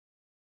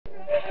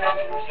Hey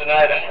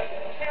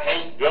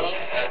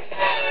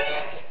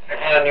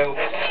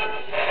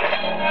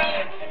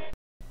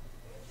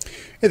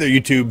there,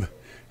 YouTube.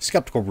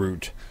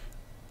 SkepticalRoot.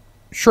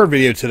 Short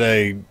video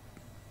today.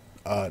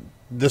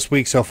 This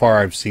week so far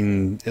I've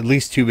seen at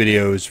least two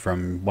videos,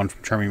 one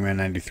from Charming Man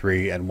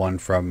 93 and one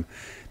from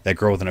That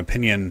Girl with an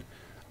Opinion,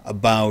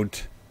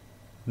 about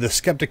the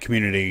skeptic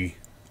community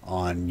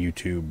on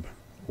YouTube,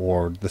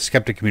 or the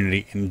skeptic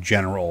community in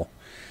general.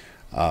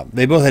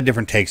 They both had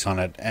different takes on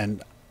it,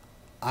 and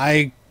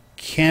I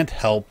can't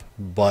help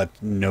but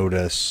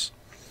notice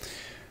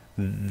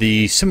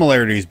the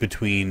similarities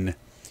between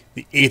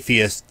the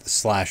atheist /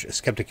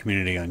 skeptic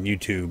community on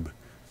YouTube,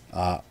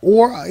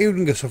 or I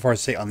even go so far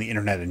as to say on the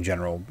internet in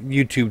general.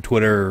 YouTube,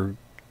 Twitter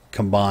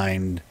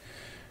combined,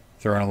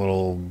 throw in a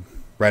little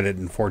Reddit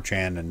and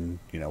 4chan, and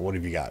what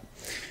have you got?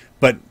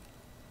 But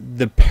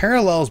the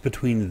parallels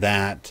between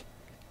that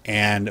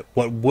and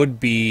what would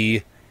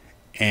be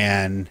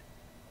an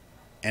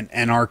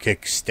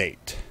anarchic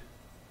state,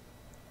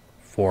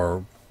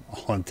 for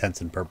all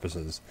intents and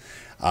purposes,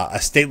 a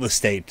stateless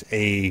state,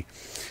 a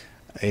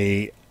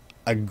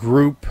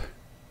group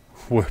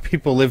where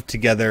people live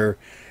together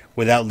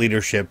without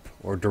leadership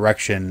or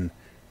direction,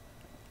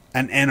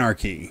 an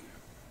anarchy.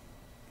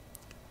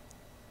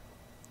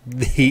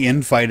 The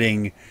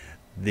infighting,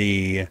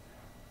 the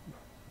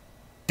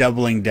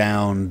doubling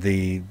down,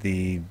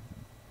 the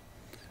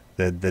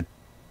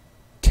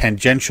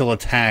tangential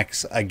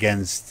attacks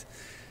against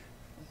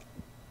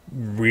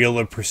real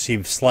or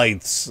perceived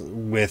slights,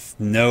 with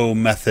no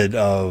method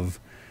of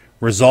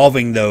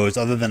resolving those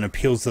other than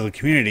appeals to the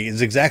community,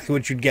 is exactly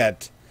what you'd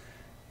get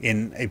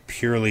in a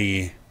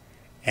purely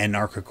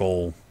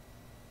anarchical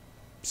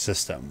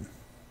system,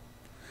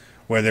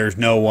 where there's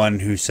no one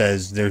who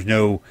says, there's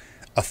no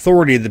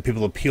authority that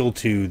people appeal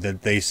to,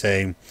 that they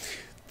say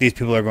these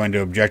people are going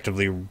to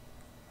objectively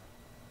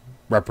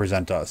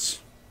represent us.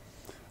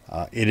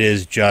 It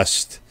is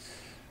just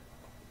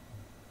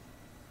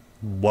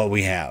what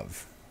we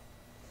have.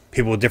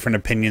 People with different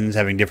opinions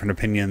having different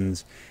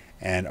opinions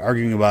and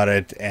arguing about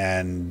it,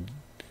 and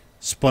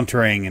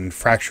splintering and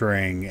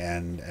fracturing,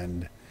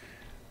 and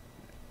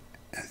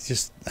it's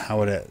just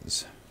how it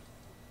is.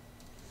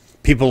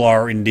 People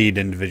are indeed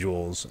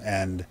individuals,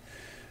 and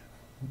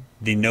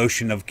the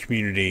notion of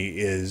community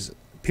is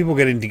people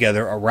getting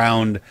together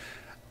around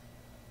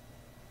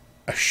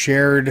a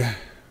shared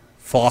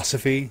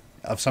philosophy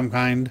of some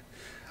kind.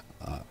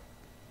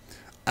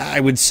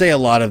 I would say a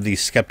lot of the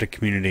skeptic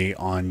community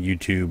on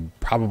YouTube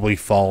probably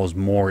falls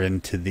more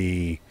into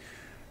the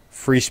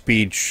free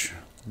speech,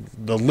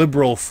 the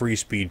liberal free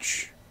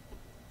speech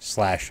 /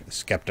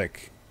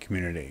 skeptic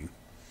community.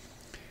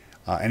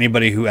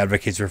 Anybody who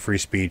advocates for free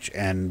speech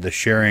and the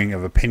sharing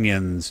of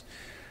opinions,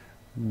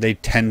 they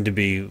tend to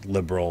be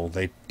liberal.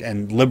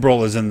 And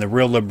liberal is in the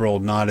real liberal,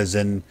 not as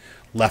in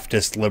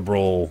leftist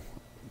liberal,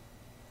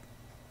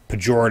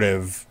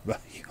 pejorative,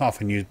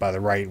 often used by the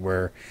right,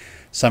 where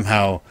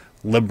somehow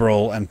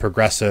liberal and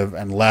progressive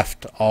and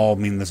left all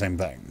mean the same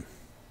thing.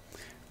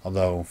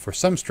 Although, for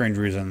some strange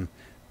reason,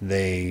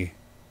 they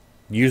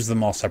use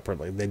them all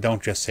separately. They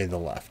don't just say the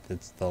left.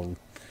 It's the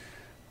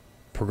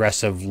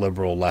progressive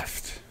liberal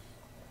left,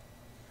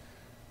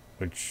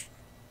 which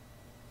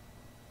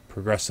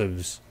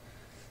progressives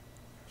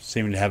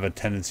seem to have a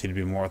tendency to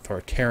be more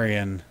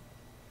authoritarian.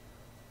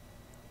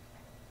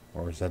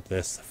 Or is that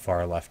the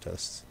far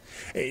leftists?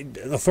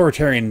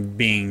 Authoritarian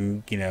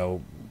being,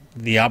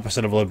 the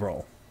opposite of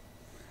liberal.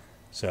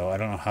 So I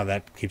don't know how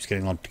that keeps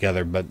getting lumped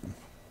together, but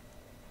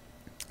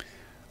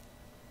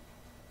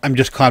I'm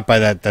just caught by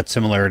that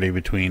similarity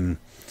between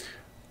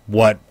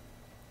what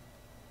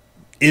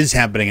is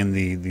happening in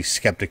the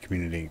skeptic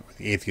community, or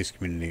the atheist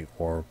community,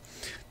 or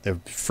the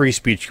free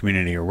speech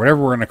community, or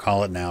whatever we're going to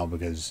call it now,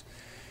 because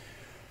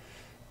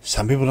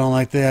some people don't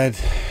like that.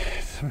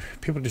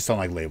 People just don't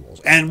like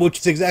labels, and which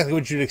is exactly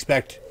what you'd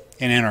expect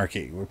in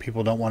anarchy, where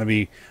people don't want to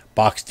be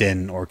boxed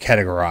in or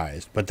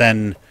categorized. But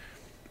then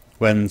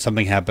when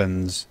something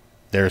happens,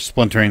 there's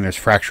splintering, there's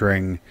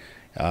fracturing.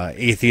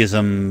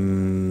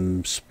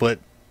 Atheism split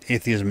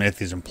atheism and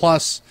atheism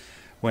plus,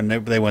 when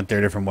they went their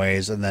different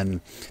ways, and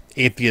then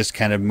atheists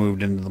kind of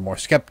moved into the more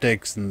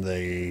skeptics, and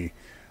the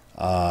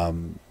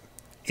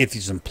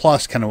atheism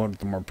plus kind of went with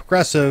the more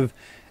progressive.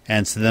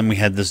 And so then we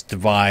had this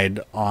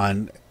divide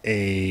on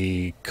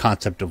a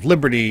concept of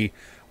liberty,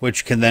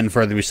 which can then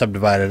further be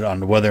subdivided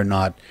on whether or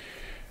not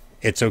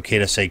it's okay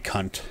to say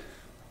cunt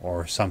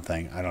or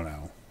something. I don't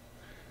know.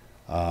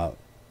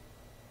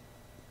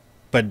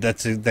 But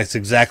that's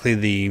exactly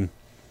the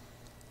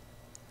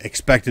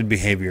expected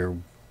behavior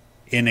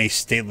in a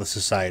stateless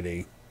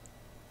society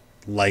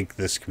like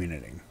this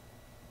community.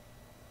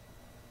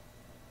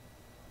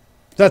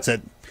 That's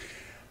it.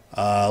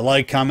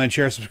 Like, comment,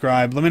 share,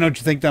 subscribe. Let me know what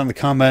you think down in the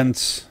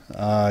comments.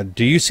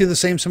 Do you see the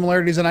same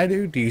similarities that I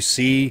do? Do you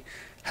see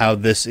how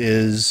this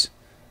is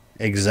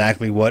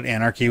exactly what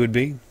anarchy would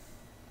be?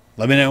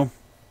 Let me know.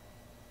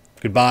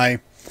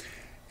 Goodbye,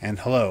 and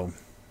hello,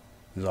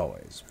 as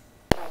always.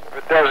 If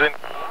it doesn't,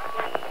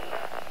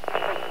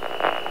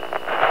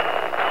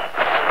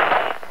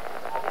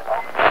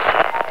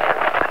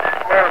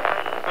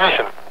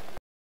 transmission.